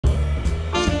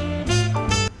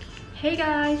Hey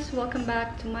guys, welcome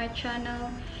back to my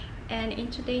channel, and in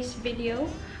today's video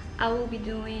I will be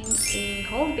doing a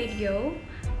haul video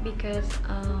because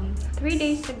 3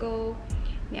 days ago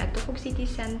niadto ko city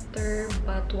center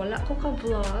but wala ko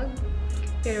ka-vlog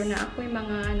pero na ako yung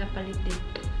mga napalit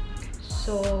dito.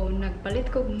 So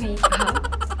nagpalit ko makeup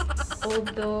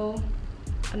although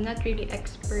I'm not really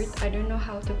expert. I don't know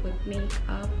how to put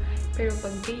makeup, pero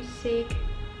pag basic,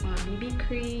 mga BB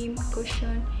cream,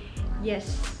 cushion,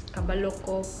 yes, kabalo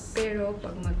ko. Pero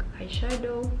pag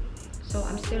mag-eyeshadow, so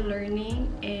I'm still learning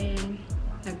and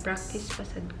nag-practice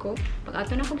pasad ko. Pag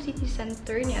ato na kong city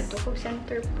center, ni ato kong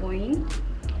CentrePoint,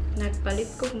 nagpalit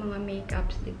ko mga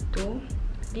makeups dito.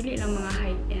 Dili lang mga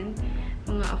high-end,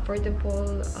 mga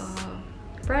affordable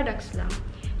products lang.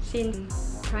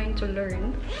 Since trying to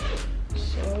learn.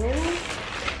 So,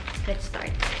 let's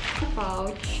start.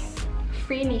 Pouch,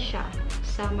 free ni siya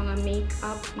sa mga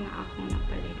makeup mga akong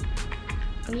napalit.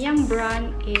 Ang iyang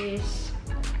brand is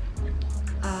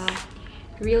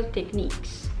Real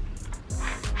Techniques.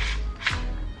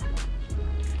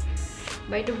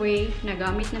 By the way,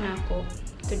 nagamit na ako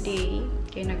today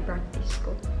kaya nag-practice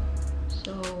ko.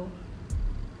 So,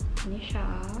 ini siya.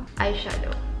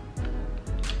 Eyeshadow.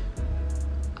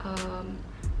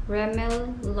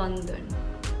 Rimmel London.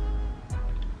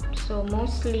 So,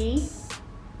 mostly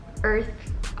earth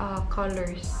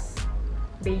colors.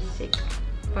 Basic.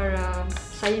 Para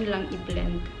sa'yo lang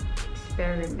i-blend.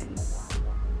 Experiment.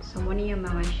 So, muna yung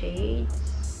mga shades.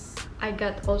 I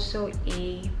got also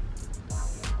a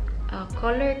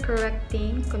color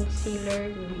correcting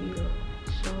concealer wheel.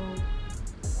 So,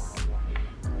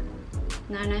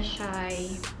 nana siya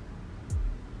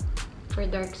for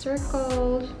dark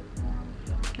circles.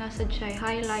 Nasa siya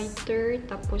highlighter.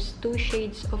 Tapos 2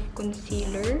 shades of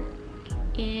concealer.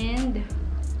 And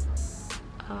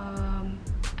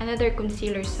another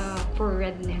concealer for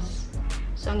redness.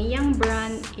 So, ang iyang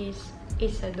brand is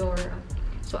Isadora.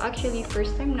 So, actually,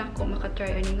 first time na ako makatry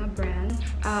ani nga brand.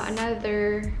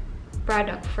 Another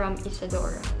product from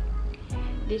Isadora.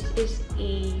 This is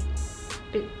a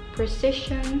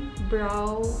precision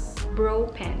brow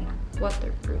pen,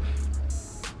 waterproof.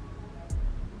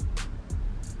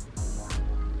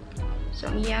 So,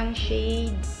 ang iyang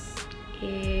shade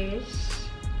is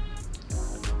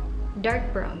dark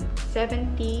brown.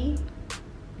 70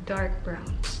 dark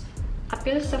browns.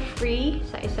 Appeal sa free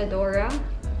sa Isadora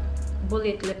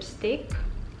bullet lipstick.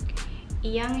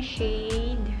 Iyang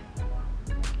shade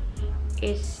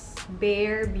is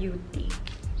Bare Beauty.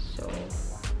 So,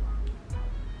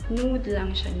 nude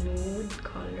lang siya. Nude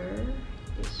color.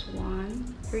 This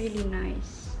one. Really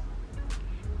nice.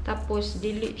 Tapos,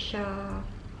 dili siya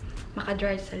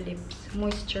makadry sa lips.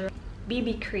 Moisture.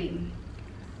 BB cream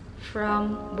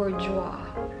from Bourjois.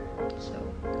 So,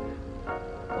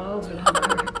 wow,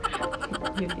 blogger.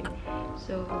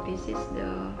 So, this is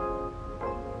the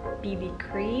BB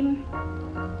cream.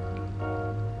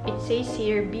 It says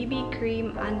here, BB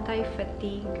cream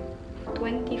anti-fatigue,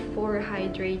 24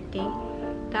 hydrating.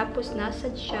 Tapos, nasa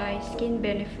siya skin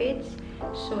benefits.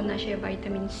 So, nasa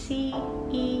vitamin C,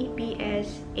 E,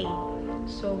 PS, A.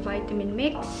 So, vitamin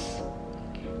mix.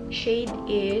 Shade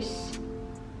is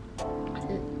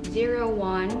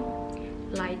 01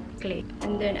 light clay.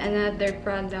 And then another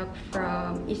product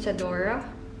from Isadora,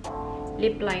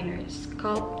 lip liner.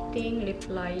 Sculpting lip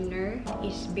liner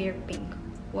is Bare Pink.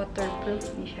 Waterproof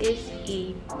niya. Is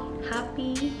a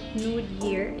Happy Nude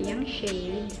Year. Yung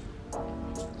shade.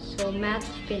 So, matte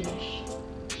finish.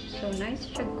 So, nice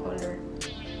siya color.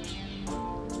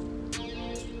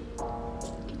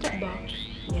 Kita ba?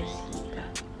 Yes, kita.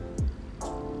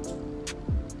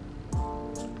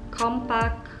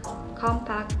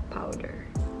 Compact powder.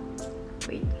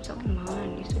 Wait, saan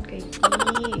man? Lisod kay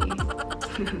tea.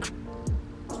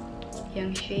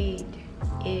 Yung shade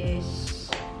is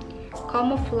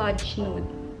Camouflage Nude.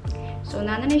 So,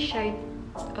 nana ni siya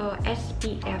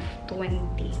SPF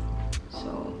 20.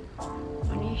 So,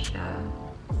 ano siya?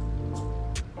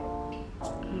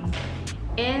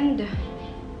 And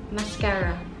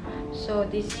mascara. So,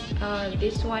 this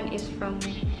one is from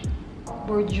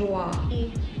Bourjois.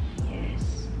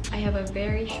 I have a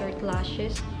very short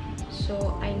lashes,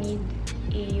 so I need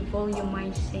a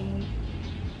volumizing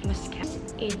mascara.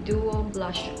 A duo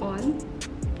blush on.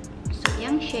 So,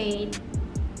 yung shade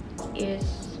is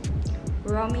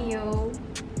Romeo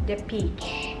the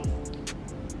Peach.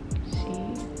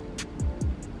 See?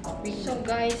 So,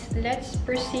 guys, let's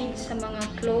proceed sa mga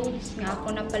clothes nga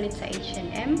ako napalit sa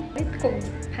H&M. Palit ko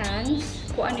pants.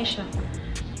 Kuha ni siya.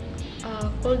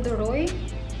 Corduroy.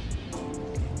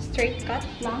 Straight cut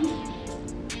lang.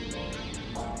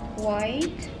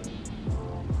 White.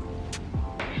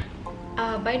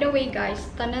 By the way guys,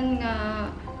 tanan nga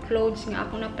clothes nga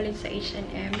ako napalit sa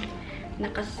H&M,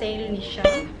 naka-sale ni siya.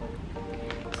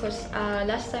 Because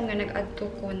last time nga nag-adto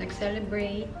ko,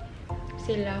 nag-celebrate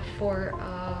sila for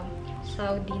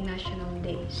Saudi National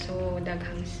Day. So,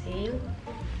 daghang sale.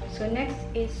 So, next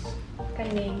is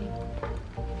kaning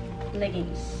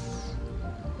leggings.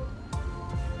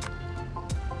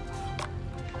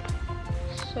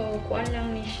 So, kuan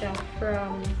lang ni siya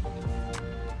from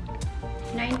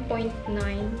 9.9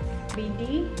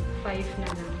 BD, 5 na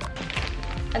lang.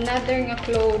 Another nga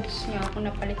clothes nga ako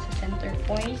napalit sa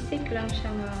CentrePoint. Basic lang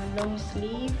siya nga long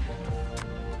sleeve.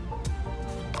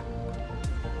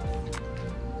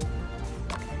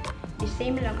 The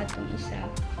same lang atong isa,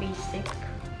 basic.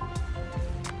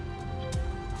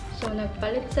 So,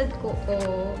 nagpalit sad ko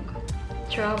og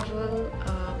travel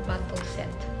bottle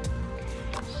set.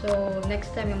 So,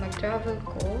 next time yung mag-travel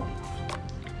ko,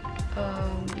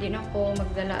 di na ako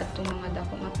magdala atong mga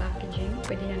dako nga packaging.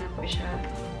 Pwede na ako siya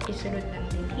isulod lang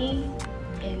din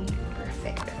and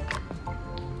perfect.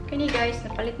 Kani guys,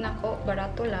 napalit na ko,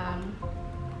 barato lang.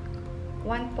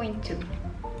 1.2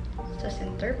 sa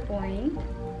CentrePoint.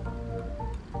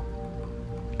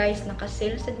 Guys,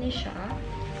 naka-sale sad ni siya.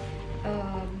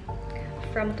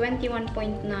 From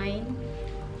 21.9, 12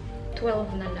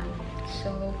 na lang.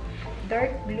 So,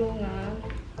 dark blue nga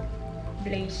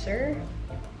blazer.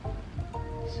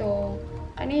 So,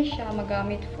 ano siya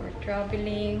magamit for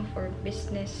traveling, for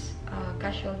business,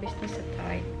 casual business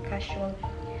attire, casual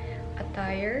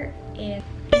attire. And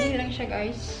ano lang siya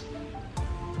guys.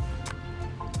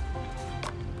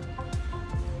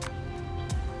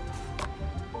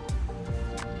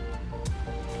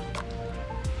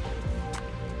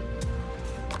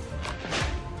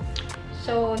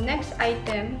 So, next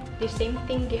item, the same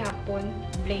thing gihapon,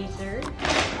 blazer.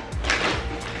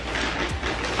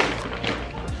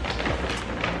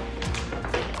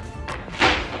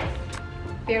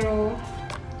 Pero,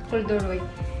 corduroy.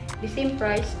 The same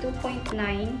price, 2.9,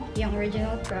 yung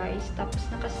original price, tapos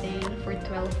naka-sale for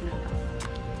 12 na lang.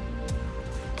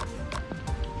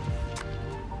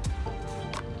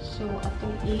 So,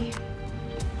 atong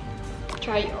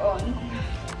i-try on.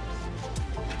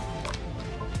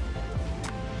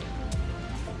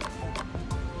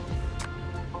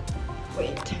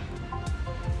 Wait.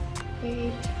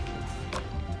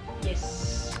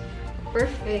 Yes.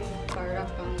 Perfect para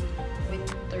pang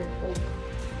winter o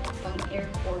pang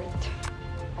airport.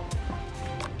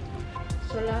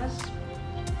 So last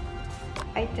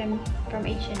item from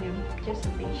H&M, just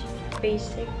a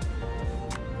basic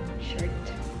shirt.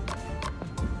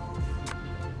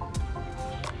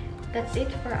 That's it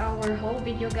for our whole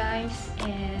video guys,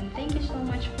 and thank you so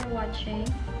much for watching.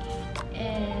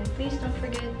 And please don't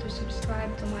forget to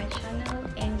subscribe to my channel,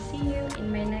 and see you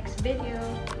in my next video.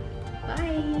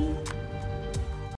 Bye!